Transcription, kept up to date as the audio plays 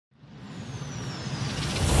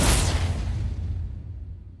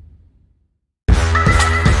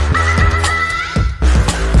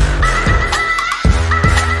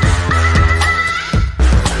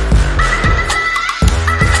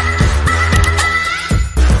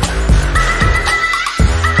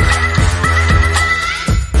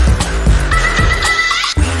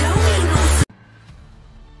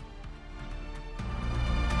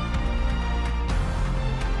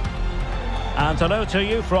to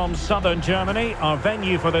you from southern Germany. Our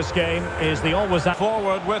venue for this game is the always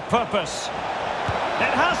forward with purpose.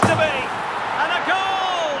 It has to be, and a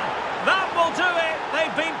goal! That will do it.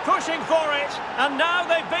 They've been pushing for it, and now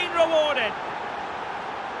they've been rewarded.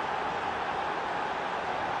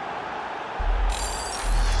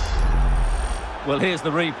 Well, here's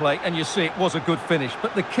the replay, and you see it was a good finish,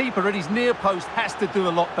 but the keeper at his near post has to do a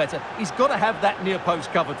lot better. He's got to have that near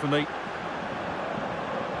post covered for me.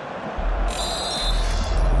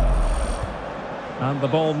 And the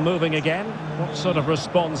ball moving again. What sort of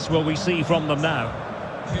response will we see from them now?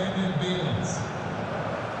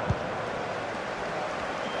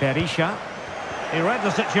 Berisha. He read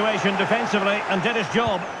the situation defensively and did his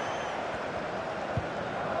job.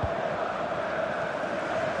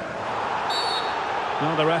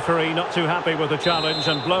 Well, the referee not too happy with the challenge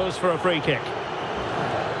and blows for a free kick.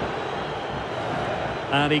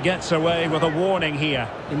 And he gets away with a warning here.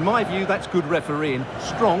 In my view, that's good refereeing.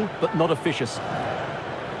 Strong, but not officious.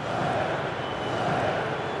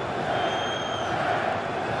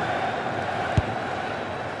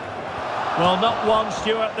 Well, not one,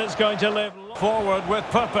 Stuart, that's going to live forward with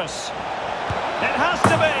purpose. It has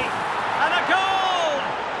to be, and a goal!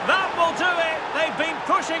 That will do it. They've been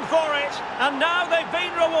pushing for it, and now they've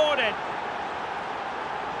been rewarded.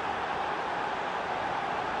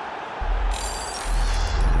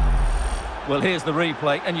 Well, here's the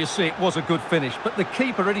replay, and you see it was a good finish, but the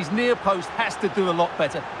keeper at his near post has to do a lot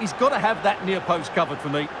better. He's got to have that near post covered for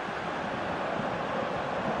me.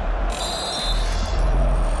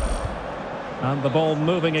 And the ball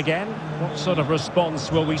moving again. What sort of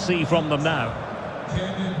response will we see from them now?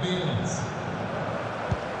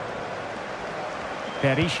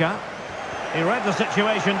 Berisha. He read the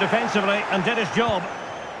situation defensively and did his job.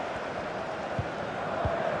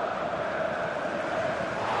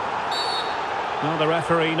 Well, the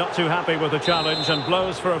referee not too happy with the challenge and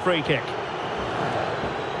blows for a free kick.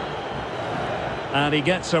 And he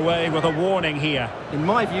gets away with a warning here. In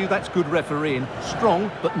my view, that's good refereeing.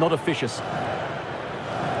 Strong, but not officious.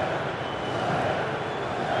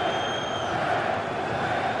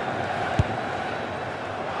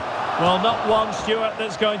 Well, not one, Stuart,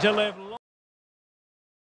 that's going to live.